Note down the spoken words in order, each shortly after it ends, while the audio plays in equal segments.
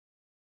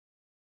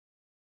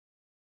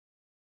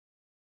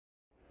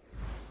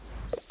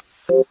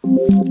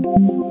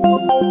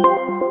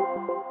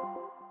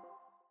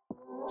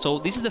So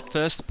this is the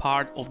first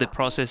part of the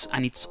process,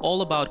 and it's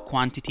all about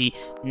quantity,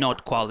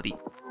 not quality.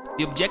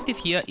 The objective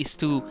here is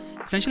to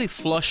essentially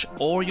flush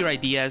all your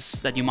ideas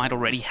that you might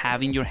already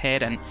have in your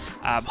head and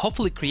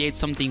hopefully create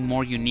something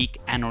more unique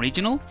and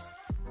original.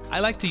 I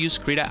like to use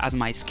Krita as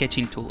my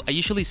sketching tool. I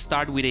usually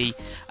start with a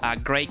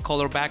gray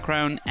color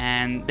background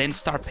and then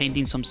start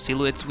painting some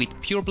silhouettes with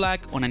pure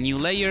black on a new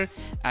layer,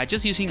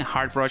 just using a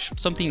hard brush,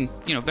 something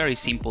very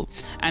simple.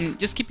 And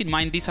just keep in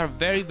mind, these are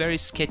very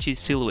sketchy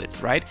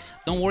silhouettes, right?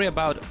 Don't worry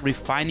about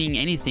refining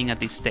anything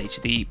at this stage.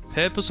 The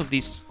purpose of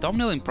this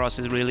thumbnailing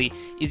process really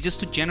is just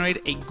to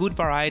generate a good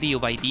variety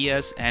of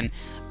ideas and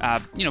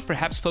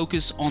perhaps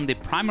focus on the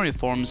primary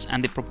forms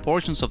and the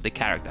proportions of the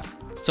character.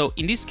 So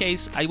in this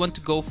case, I want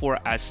to go for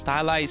a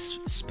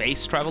stylized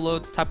space traveler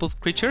type of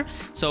creature.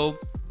 So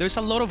there's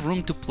a lot of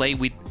room to play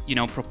with,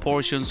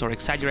 proportions or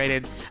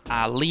exaggerated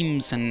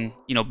limbs and,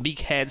 big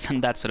heads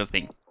and that sort of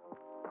thing.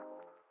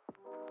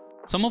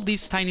 Some of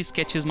these tiny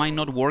sketches might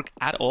not work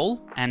at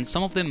all, and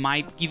some of them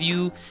might give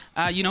you,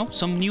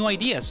 some new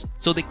ideas.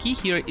 So the key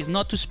here is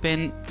not to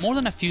spend more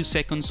than a few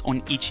seconds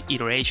on each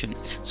iteration.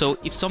 So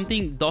if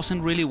something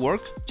doesn't really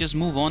work, just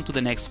move on to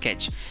the next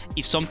sketch.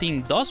 If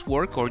something does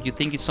work or you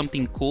think it's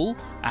something cool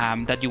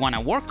that you want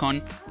to work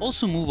on,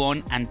 also move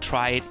on and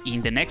try it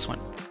in the next one.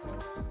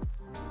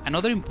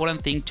 Another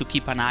important thing to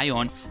keep an eye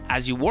on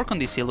as you work on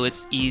these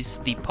silhouettes is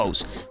the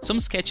pose.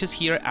 Some sketches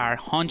here are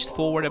hunched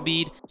forward a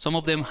bit, some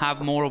of them have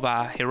more of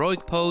a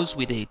heroic pose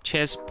with a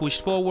chest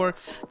pushed forward,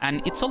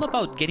 and it's all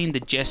about getting the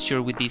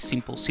gesture with these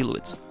simple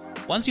silhouettes.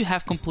 Once you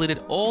have completed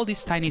all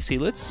these tiny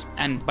silhouettes,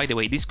 and by the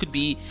way, this could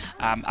be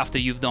after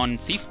you've done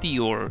 50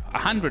 or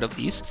 100 of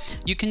these,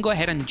 you can go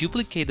ahead and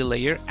duplicate the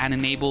layer and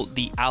enable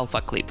the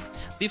alpha clip.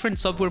 Different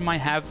software might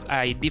have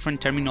a different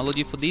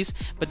terminology for this,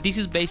 but this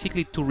is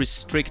basically to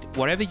restrict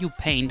whatever you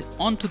paint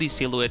onto these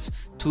silhouettes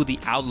to the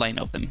outline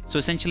of them. So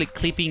essentially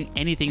clipping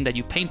anything that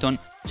you paint on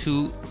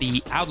to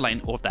the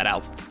outline of that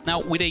alpha.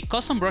 Now, with a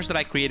custom brush that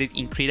I created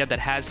in Krita that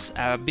has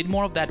a bit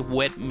more of that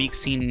wet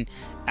mixing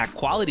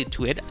quality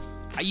to it,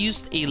 I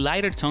used a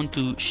lighter tone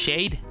to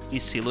shade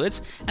these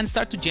silhouettes and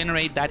start to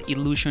generate that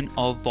illusion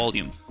of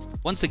volume.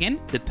 Once again,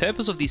 the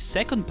purpose of this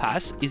second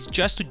pass is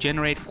just to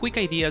generate quick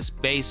ideas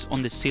based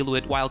on the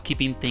silhouette while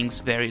keeping things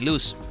very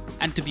loose.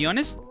 And to be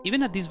honest,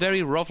 even at this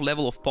very rough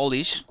level of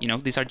polish,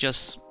 these are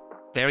just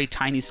very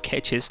tiny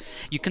sketches,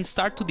 you can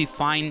start to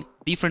define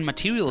different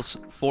materials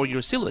for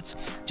your silhouettes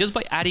just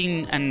by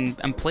adding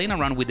and playing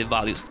around with the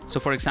values. So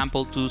for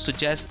example, to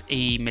suggest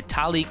a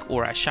metallic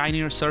or a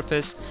shinier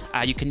surface,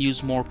 you can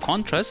use more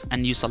contrast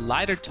and use a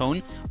lighter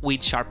tone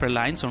with sharper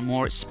lines or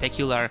more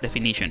specular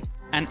definition.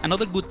 And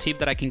another good tip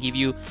that I can give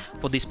you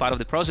for this part of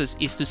the process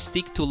is to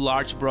stick to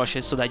large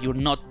brushes so that you're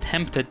not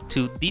tempted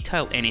to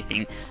detail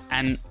anything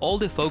and all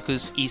the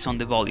focus is on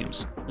the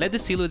volumes. Let the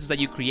silhouettes that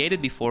you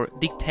created before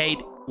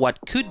dictate what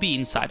could be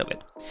inside of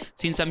it.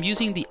 Since I'm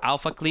using the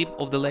alpha clip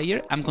of the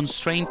layer, I'm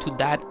constrained to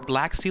that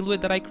black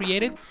silhouette that I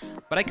created,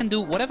 but I can do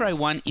whatever I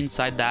want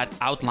inside that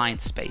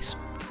outlined space.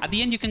 At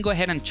the end, you can go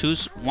ahead and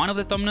choose one of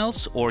the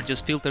thumbnails or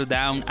just filter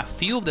down a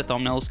few of the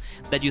thumbnails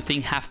that you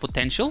think have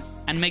potential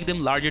and make them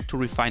larger to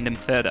refine them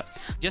further,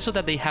 just so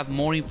that they have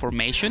more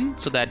information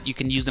so that you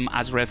can use them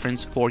as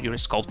reference for your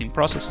sculpting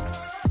process.